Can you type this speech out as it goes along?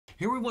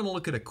Here we want to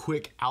look at a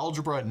quick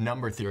algebra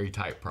number theory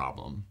type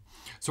problem.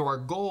 So our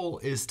goal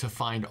is to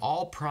find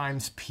all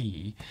primes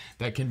p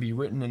that can be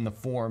written in the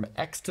form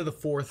x to the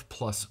fourth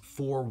plus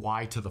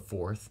 4y to the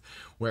fourth,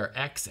 where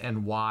x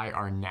and y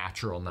are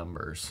natural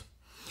numbers.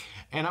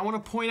 And I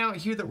want to point out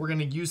here that we're going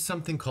to use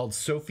something called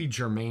Sophie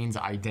Germain's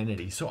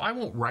identity. So I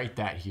won't write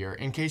that here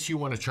in case you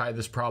want to try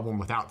this problem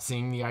without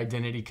seeing the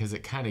identity, because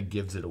it kind of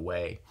gives it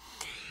away.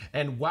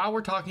 And while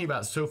we're talking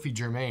about Sophie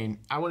Germain,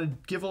 I want to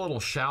give a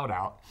little shout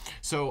out.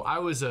 So I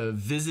was a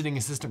visiting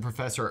assistant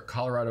professor at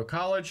Colorado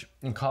College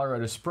in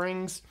Colorado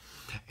Springs,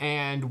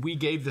 and we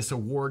gave this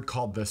award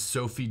called the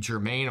Sophie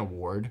Germain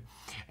Award.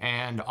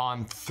 And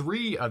on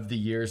 3 of the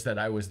years that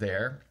I was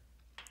there,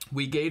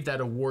 we gave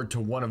that award to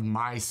one of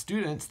my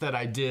students that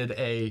I did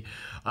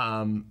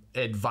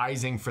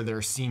advising for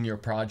their senior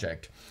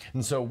project.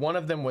 And so one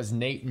of them was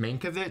Nate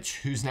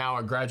Mankiewicz, who's now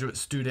a graduate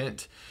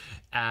student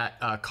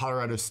at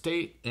Colorado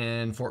State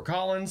in Fort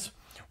Collins.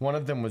 One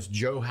of them was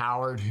Joe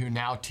Howard, who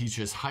now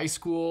teaches high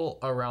school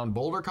around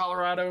Boulder,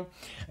 Colorado.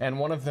 And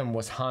one of them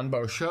was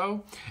Hanbo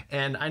Shou.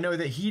 And I know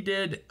that he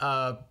did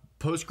a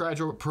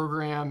postgraduate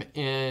program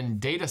in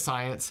data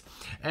science,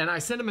 and I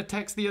sent him a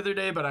text the other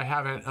day, but I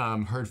haven't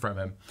heard from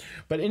him.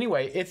 But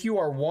anyway, if you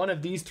are one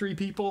of these 3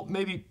 people,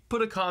 maybe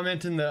put a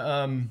comment in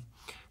the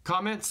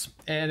comments,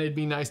 and it'd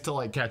be nice to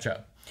like catch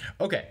up.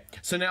 Okay,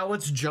 so now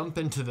let's jump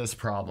into this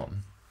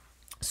problem.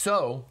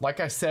 So, like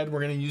I said, we're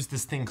going to use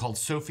this thing called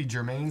Sophie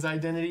Germain's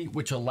identity,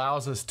 which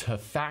allows us to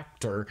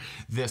factor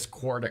this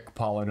quartic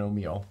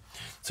polynomial.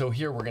 So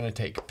here we're going to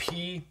take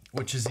p,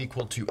 which is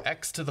equal to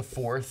x to the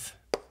fourth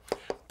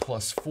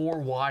plus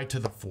 4y to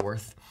the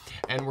fourth,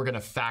 and we're going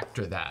to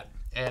factor that.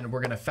 And we're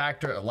going to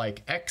factor it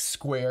like x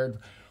squared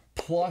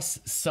plus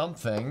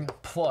something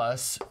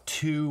plus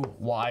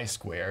 2y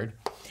squared,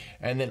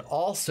 and then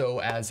also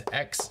as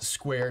x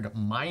squared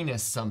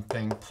minus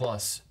something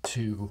plus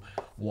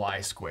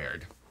 2y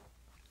squared.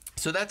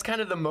 So that's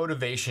kind of the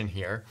motivation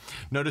here.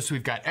 Notice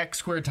we've got x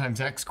squared times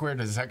x squared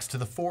is x to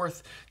the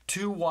fourth.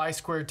 2y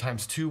squared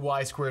times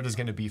 2y squared is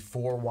going to be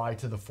 4y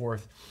to the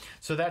fourth.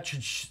 So that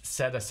should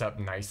set us up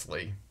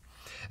nicely.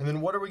 And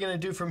then what are we going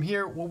to do from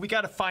here? Well, we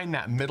got to find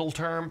that middle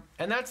term,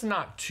 and that's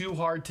not too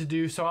hard to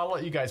do, so I'll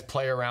let you guys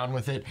play around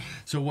with it.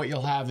 So what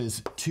you'll have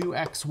is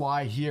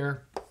 2xy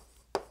here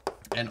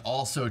and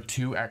also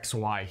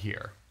 2xy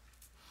here.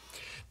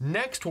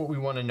 Next, what we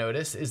want to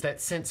notice is that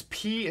since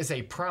p is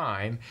a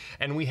prime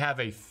and we have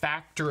a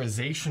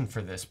factorization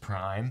for this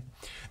prime,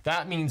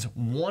 that means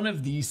one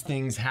of these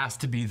things has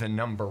to be the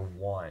number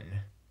 1.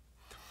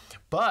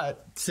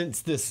 But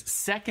since this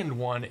second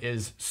one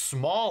is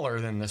smaller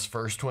than this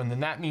first one, then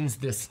that means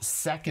this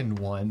second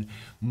one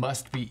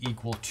must be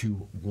equal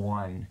to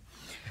 1.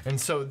 And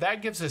so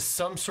that gives us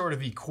some sort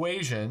of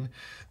equation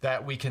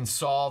that we can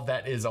solve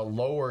that is a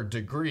lower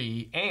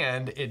degree,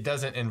 and it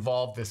doesn't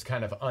involve this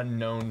kind of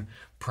unknown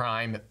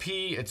prime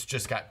p. It's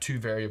just got 2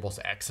 variables,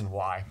 x and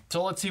y.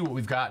 So let's see what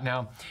we've got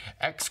now.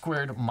 X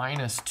squared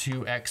minus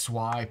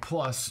 2xy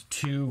plus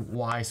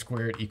 2y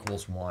squared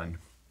equals 1.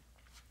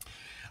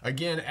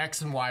 Again,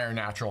 x and y are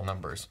natural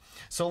numbers.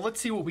 So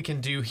let's see what we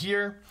can do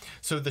here.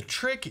 So the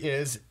trick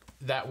is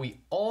that we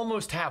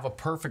almost have a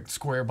perfect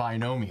square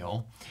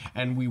binomial,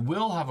 and we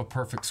will have a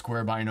perfect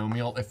square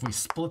binomial if we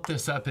split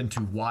this up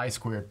into y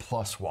squared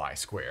plus y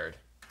squared.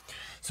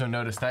 So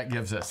notice that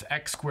gives us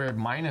x squared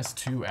minus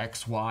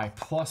 2xy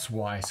plus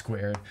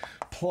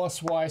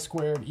y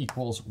squared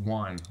equals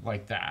 1,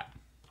 like that.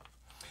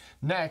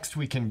 Next,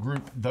 we can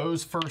group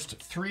those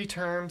first 3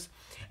 terms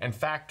and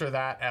factor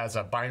that as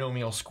a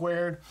binomial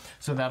squared.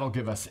 So that'll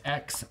give us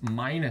x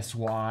minus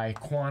y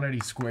quantity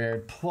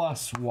squared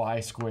plus y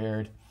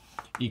squared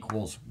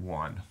equals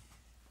 1.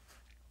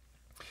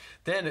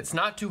 Then it's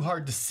not too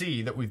hard to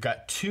see that we've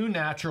got 2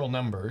 natural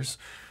numbers,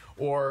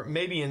 or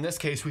maybe in this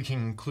case we can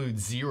include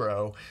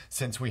 0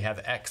 since we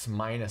have x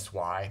minus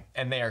y,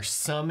 and they are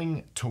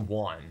summing to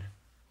 1.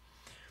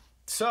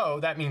 So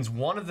that means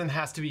one of them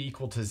has to be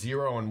equal to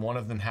 0 and one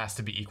of them has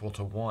to be equal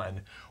to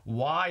 1.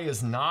 Y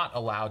is not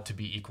allowed to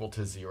be equal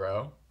to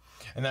 0,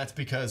 and that's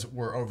because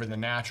we're over the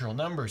natural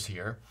numbers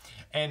here.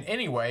 And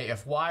anyway,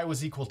 if y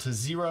was equal to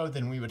 0,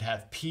 then we would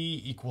have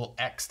p equal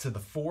x to the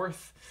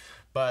fourth,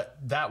 but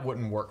that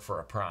wouldn't work for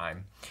a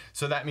prime.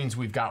 So that means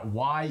we've got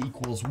y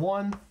equals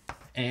 1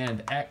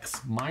 and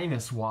x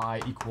minus y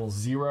equals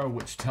 0,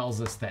 which tells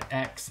us that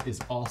x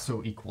is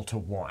also equal to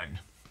 1.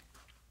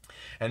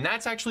 And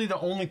that's actually the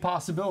only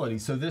possibility.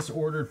 So this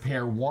ordered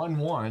pair 1,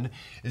 1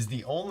 is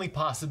the only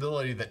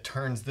possibility that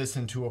turns this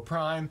into a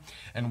prime.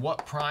 And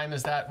what prime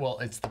is that? Well,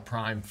 it's the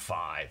prime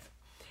 5.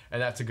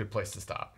 And that's a good place to stop.